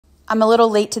I'm a little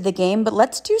late to the game, but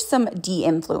let's do some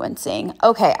de-influencing.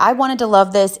 Okay, I wanted to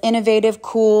love this. Innovative,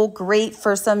 cool, great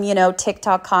for some,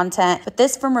 TikTok content. But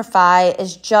this from Refi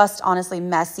is just honestly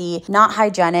messy, not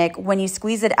hygienic. When you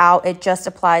squeeze it out, it just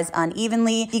applies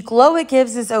unevenly. The glow it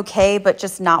gives is okay, but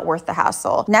just not worth the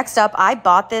hassle. Next up, I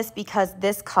bought this because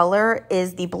this color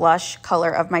is the blush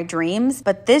color of my dreams,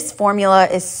 but this formula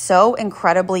is so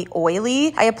incredibly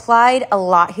oily. I applied a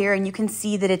lot here and you can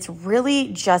see that it's really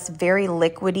just very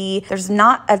liquidy. There's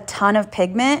not a ton of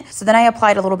pigment. So then I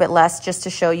applied a little bit less just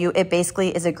to show you it basically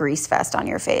is a grease fest on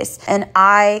your face. And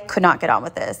I could not get on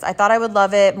with this. I thought I would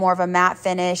love it, more of a matte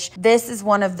finish. This is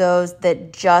one of those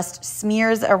that just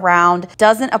smears around,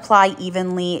 doesn't apply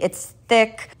evenly. It's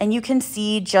thick, and you can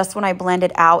see just when I blend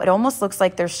it out, it almost looks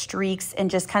like there's streaks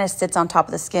and just kind of sits on top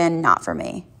of the skin. Not for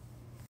me.